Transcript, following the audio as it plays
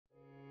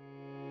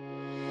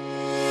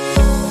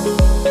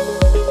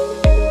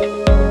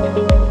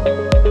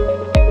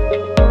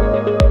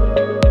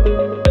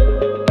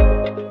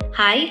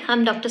Hi,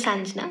 I'm Dr.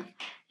 Sanjana.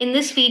 In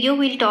this video,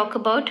 we'll talk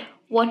about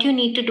what you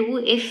need to do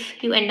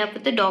if you end up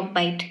with a dog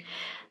bite.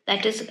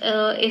 That is,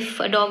 if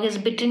a dog has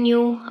bitten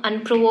you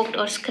unprovoked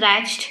or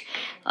scratched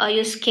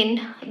your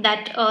skin,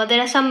 that there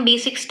are some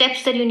basic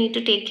steps that you need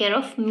to take care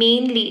of,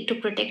 mainly to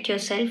protect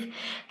yourself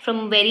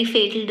from very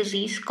fatal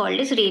disease called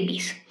as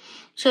rabies.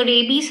 So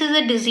rabies is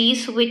a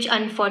disease which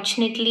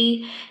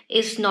unfortunately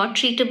is not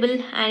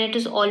treatable and it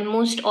is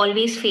almost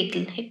always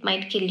fatal. It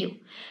might kill you.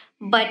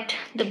 But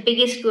the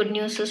biggest good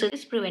news is it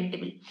is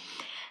preventable.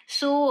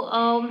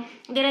 So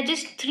there are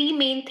just three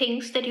main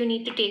things that you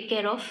need to take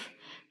care of.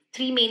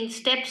 Three main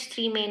steps,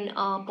 three main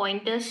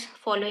pointers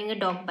following a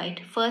dog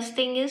bite. First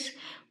thing is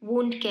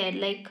wound care,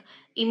 like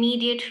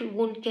immediate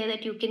wound care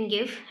that you can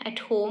give at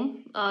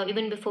home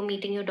even before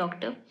meeting your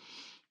doctor.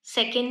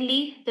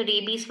 Secondly, the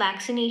rabies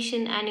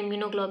vaccination and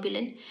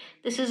immunoglobulin.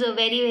 This is a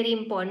very, very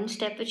important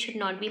step which should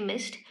not be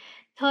missed.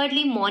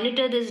 Thirdly,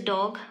 monitor this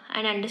dog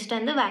and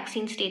understand the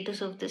vaccine status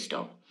of this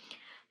dog.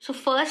 So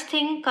first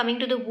thing, coming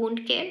to the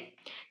wound care,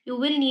 you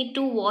will need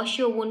to wash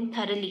your wound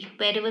thoroughly.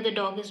 Wherever the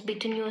dog has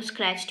bitten you or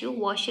scratched you,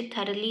 wash it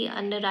thoroughly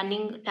under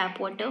running tap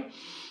water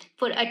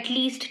for at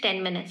least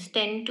 10 minutes,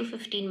 10 to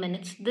 15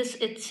 minutes. This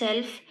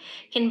itself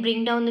can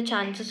bring down the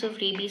chances of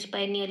rabies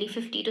by nearly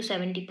 50 to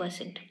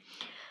 70%.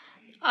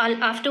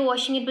 After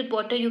washing it with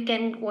water, you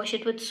can wash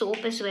it with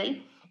soap as well.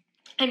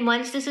 And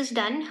once this is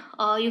done,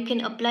 you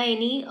can apply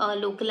any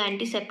local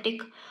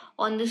antiseptic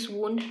on this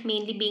wound,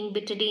 mainly being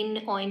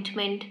betadine,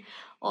 ointment,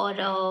 or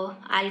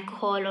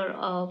alcohol,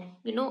 or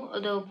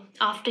the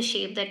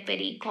aftershave that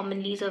very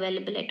commonly is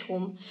available at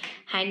home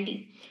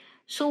handy.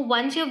 So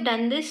once you've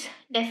done this,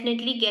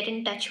 definitely get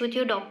in touch with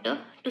your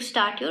doctor to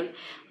start your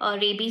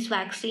rabies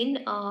vaccine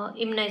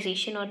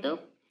immunization or the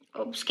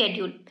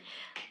schedule.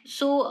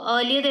 So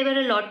earlier there were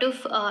a lot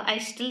of, I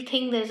still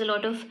think there's a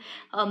lot of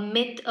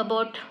myth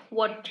about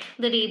what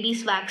the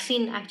rabies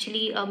vaccine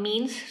actually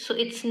means. So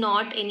it's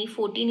not any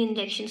 14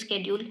 injection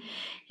schedule.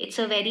 It's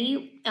a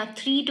very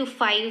 3 to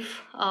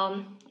 5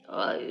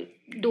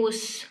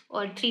 dose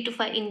or 3 to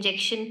 5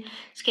 injection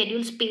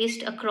schedule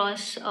spaced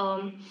across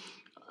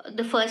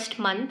the first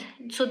month.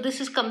 So this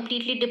is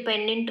completely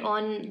dependent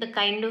on the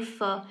kind of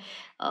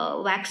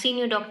vaccine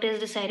your doctor has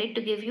decided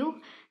to give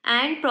you,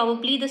 and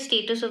probably the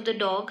status of the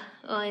dog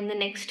in the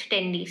next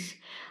 10 days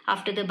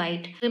after the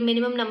bite. The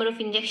minimum number of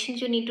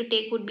injections you need to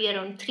take would be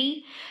around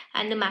 3,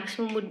 and the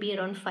maximum would be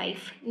around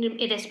 5,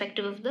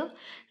 irrespective of the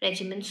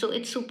regimen. So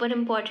it's super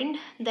important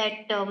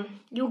that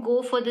you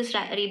go for this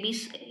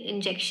rabies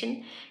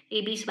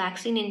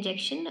vaccine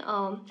injection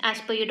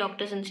as per your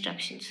doctor's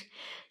instructions.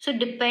 So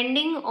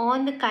depending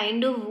on the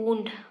kind of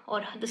wound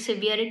or the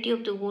severity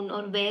of the wound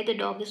or where the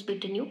dog has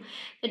bitten you,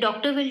 the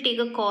doctor will take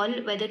a call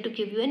whether to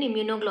give you an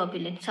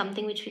immunoglobulin,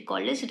 something which we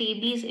call as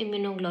rabies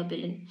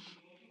immunoglobulin.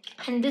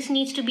 And this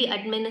needs to be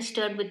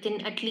administered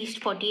within at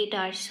least 48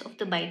 hours of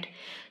the bite.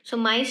 So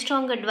my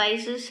strong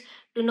advice is,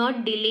 do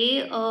not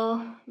delay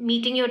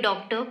meeting your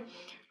doctor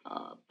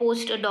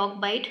post a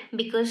dog bite,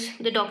 because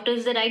the doctor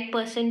is the right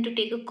person to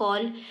take a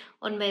call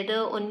on whether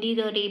only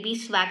the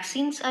rabies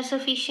vaccines are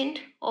sufficient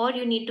or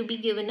you need to be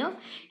given a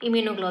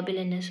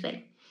immunoglobulin as well.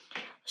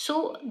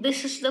 So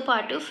this is the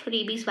part of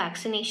rabies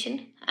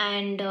vaccination,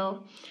 and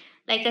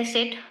like I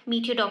said,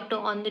 meet your doctor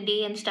on the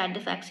day and start the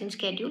vaccine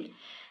schedule,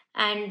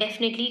 and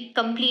definitely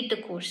complete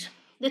the course.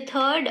 The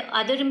third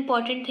other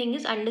important thing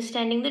is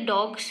understanding the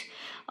dog's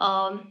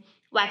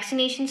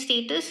vaccination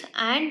status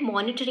and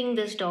monitoring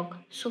this dog.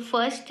 So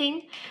first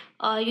thing,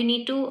 you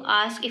need to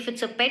ask if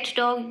it's a pet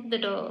dog.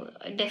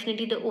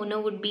 Definitely the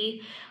owner would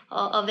be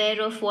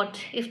aware of what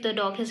if the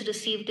dog has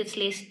received its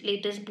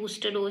latest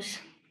booster dose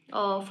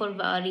for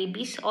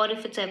rabies, or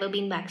if it's ever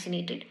been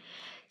vaccinated.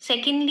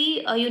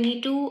 Secondly, you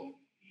need to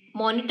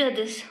monitor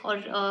this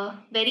or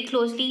very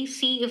closely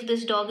see if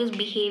this dog is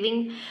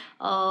behaving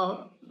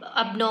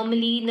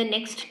abnormally in the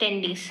next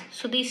 10 days.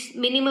 So this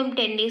minimum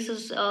 10 days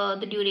is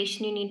the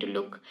duration you need to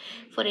look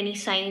for any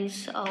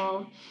signs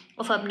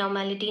of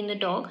abnormality in the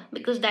dog,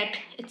 because that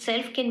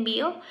itself can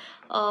be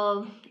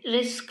a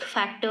risk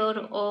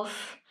factor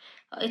of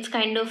it's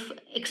kind of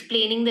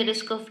explaining the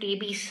risk of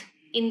rabies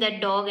in that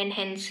dog, and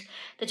hence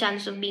the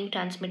chance of being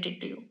transmitted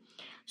to you.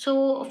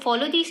 So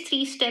follow these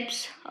 3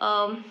 steps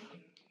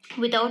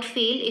without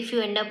fail if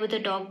you end up with a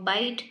dog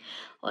bite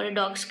or a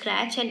dog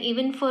scratch. And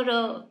even for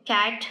a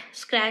cat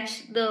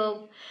scratch,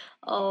 the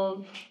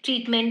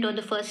treatment or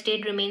the first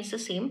aid remains the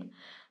same.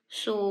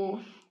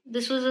 So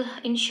this was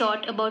in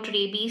short about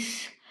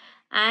rabies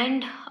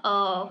and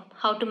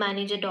how to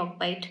manage a dog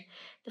bite,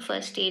 the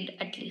first aid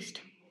at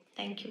least.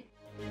 Thank you.